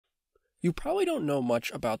You probably don't know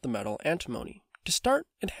much about the metal antimony. To start,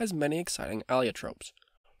 it has many exciting allotropes.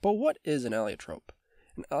 But what is an allotrope?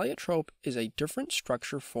 An allotrope is a different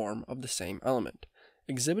structure form of the same element,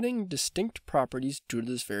 exhibiting distinct properties due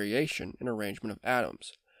to this variation in arrangement of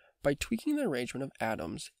atoms. By tweaking the arrangement of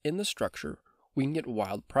atoms in the structure, we can get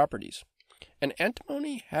wild properties. And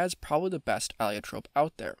antimony has probably the best allotrope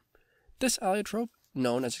out there. This allotrope,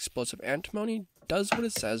 known as explosive antimony, does what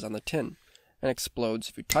it says on the tin, and explodes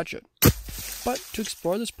if you touch it. But to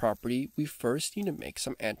explore this property, we first need to make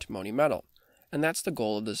some antimony metal, and that's the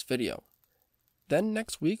goal of this video. Then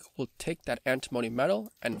next week, we'll take that antimony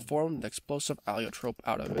metal and form the explosive allotrope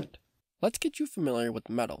out of it. Let's get you familiar with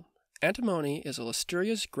the metal. Antimony is a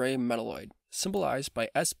mysterious gray metalloid, symbolized by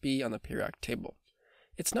Sb on the periodic table.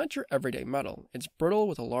 It's not your everyday metal. It's brittle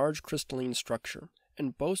with a large crystalline structure,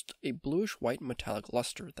 and boasts a bluish-white metallic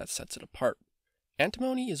luster that sets it apart.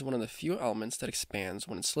 Antimony is one of the few elements that expands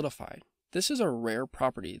when it's solidified. This is a rare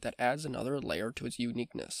property that adds another layer to its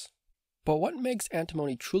uniqueness. But what makes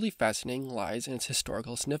antimony truly fascinating lies in its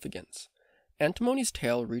historical significance. Antimony's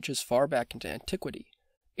tale reaches far back into antiquity.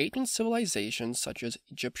 Ancient civilizations such as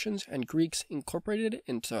Egyptians and Greeks incorporated it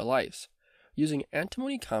into their lives, using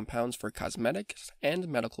antimony compounds for cosmetics and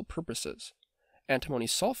medical purposes. Antimony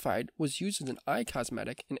sulfide was used as an eye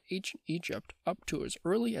cosmetic in ancient Egypt up to as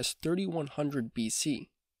early as 3100 BC.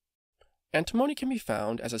 Antimony can be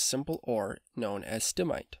found as a simple ore known as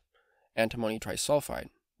stimite, antimony trisulfide.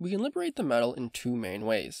 We can liberate the metal in two main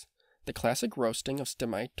ways: the classic roasting of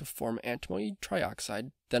stimite to form antimony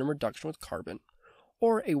trioxide, then reduction with carbon,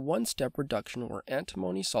 or a one-step reduction where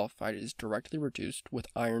antimony sulfide is directly reduced with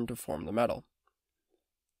iron to form the metal.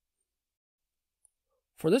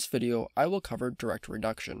 For this video, I will cover direct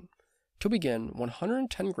reduction. To begin,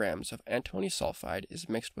 110 grams of antimony sulfide is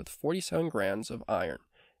mixed with 47 grams of iron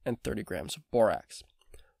and 30 grams of borax.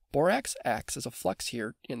 Borax acts as a flux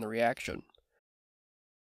here in the reaction.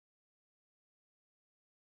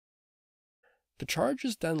 The charge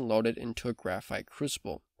is then loaded into a graphite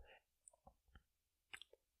crucible.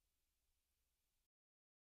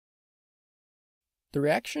 The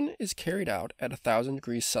reaction is carried out at 1000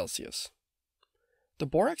 degrees Celsius. The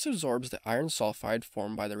borax absorbs the iron sulfide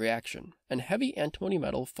formed by the reaction, and heavy antimony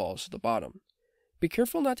metal falls to the bottom. Be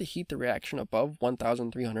careful not to heat the reaction above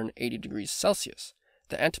 1380 degrees Celsius.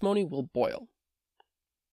 The antimony will boil.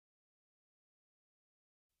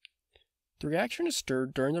 The reaction is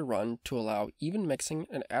stirred during the run to allow even mixing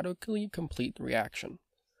and adequately complete the reaction.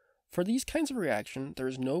 For these kinds of reaction, there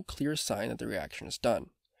is no clear sign that the reaction is done.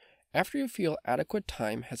 After you feel adequate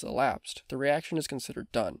time has elapsed, the reaction is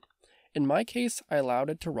considered done. In my case, I allowed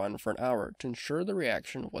it to run for an hour to ensure the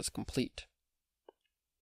reaction was complete.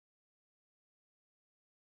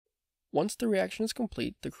 Once the reaction is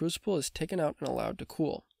complete, the crucible is taken out and allowed to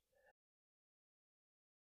cool.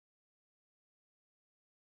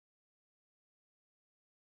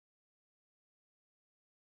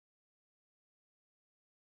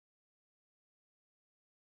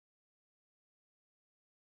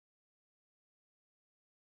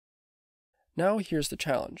 Now here's the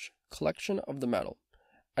challenge: collection of the metal.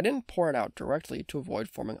 I didn't pour it out directly to avoid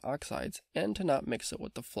forming oxides and to not mix it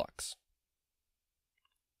with the flux.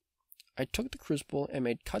 I took the crucible and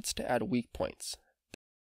made cuts to add weak points.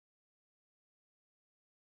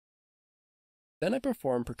 Then I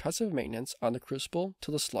performed percussive maintenance on the crucible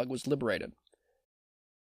till the slug was liberated.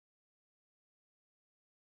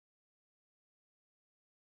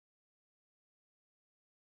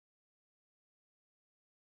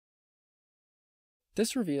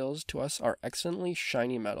 This reveals to us our excellently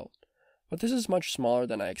shiny metal, but this is much smaller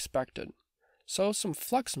than I expected, so some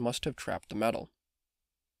flux must have trapped the metal.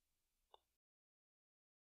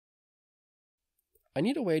 I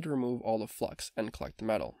need a way to remove all the flux and collect the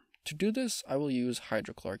metal. To do this, I will use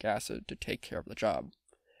hydrochloric acid to take care of the job.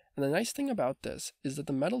 And the nice thing about this is that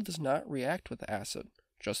the metal does not react with the acid,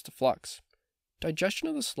 just the flux. Digestion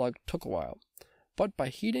of the slug took a while, but by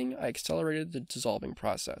heating I accelerated the dissolving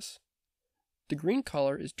process. The green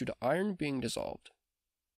color is due to iron being dissolved.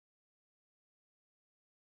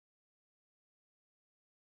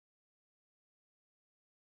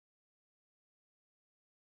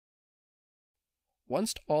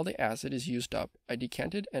 Once all the acid is used up, I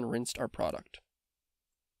decanted and rinsed our product.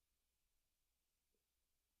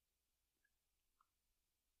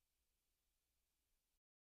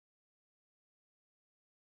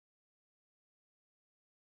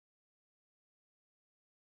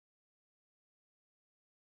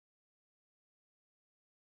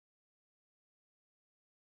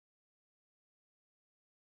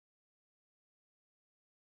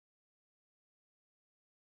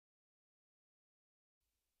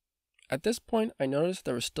 At this point, I noticed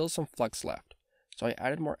there was still some flux left, so I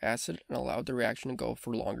added more acid and allowed the reaction to go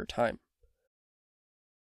for a longer time.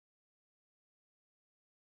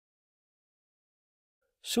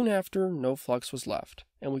 Soon after, no flux was left,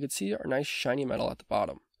 and we could see our nice shiny metal at the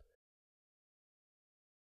bottom.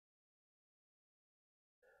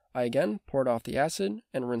 I again poured off the acid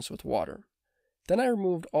and rinsed with water. Then I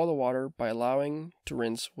removed all the water by allowing to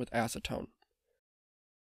rinse with acetone.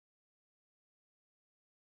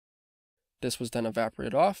 This was then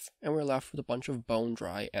evaporated off, and we were left with a bunch of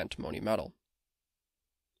bone-dry antimony metal.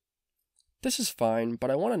 This is fine, but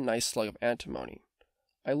I want a nice slug of antimony.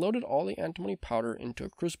 I loaded all the antimony powder into a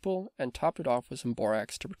crucible and topped it off with some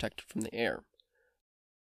borax to protect it from the air.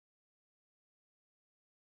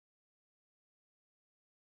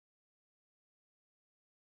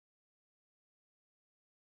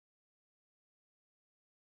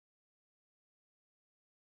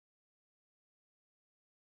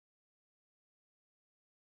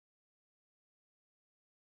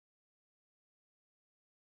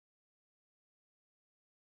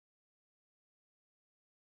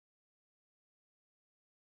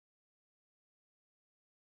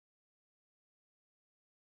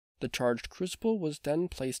 The charged crucible was then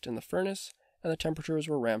placed in the furnace, and the temperatures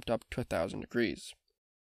were ramped up to 1,000 degrees.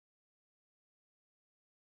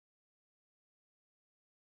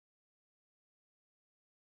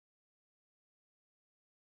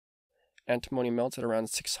 Antimony melts at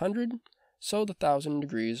around 600, so the 1,000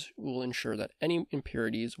 degrees will ensure that any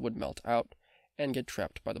impurities would melt out and get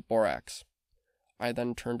trapped by the borax. I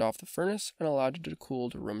then turned off the furnace and allowed it to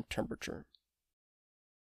cool to room temperature.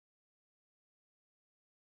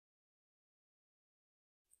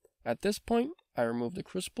 At this point, I removed the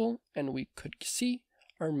crucible, and we could see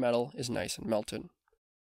our metal is nice and melted.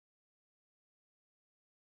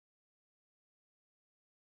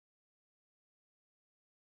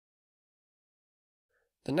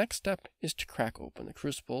 The next step is to crack open the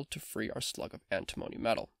crucible to free our slug of antimony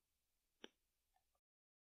metal.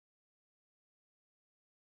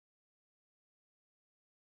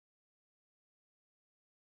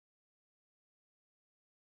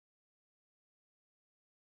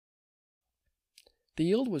 The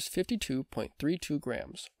yield was 52.32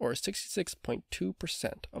 grams, or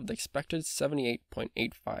 66.2% of the expected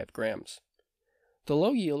 78.85 grams. The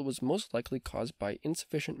low yield was most likely caused by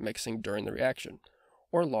insufficient mixing during the reaction,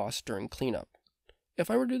 or loss during cleanup. If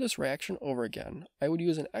I were to do this reaction over again, I would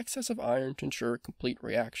use an excess of iron to ensure a complete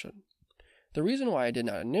reaction. The reason why I did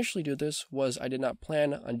not initially do this was I did not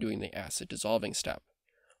plan on doing the acid dissolving step,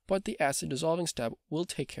 but the acid dissolving step will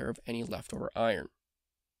take care of any leftover iron.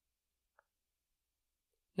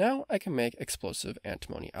 Now I can make explosive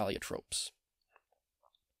antimony allotropes.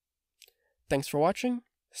 Thanks for watching.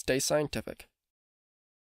 Stay scientific.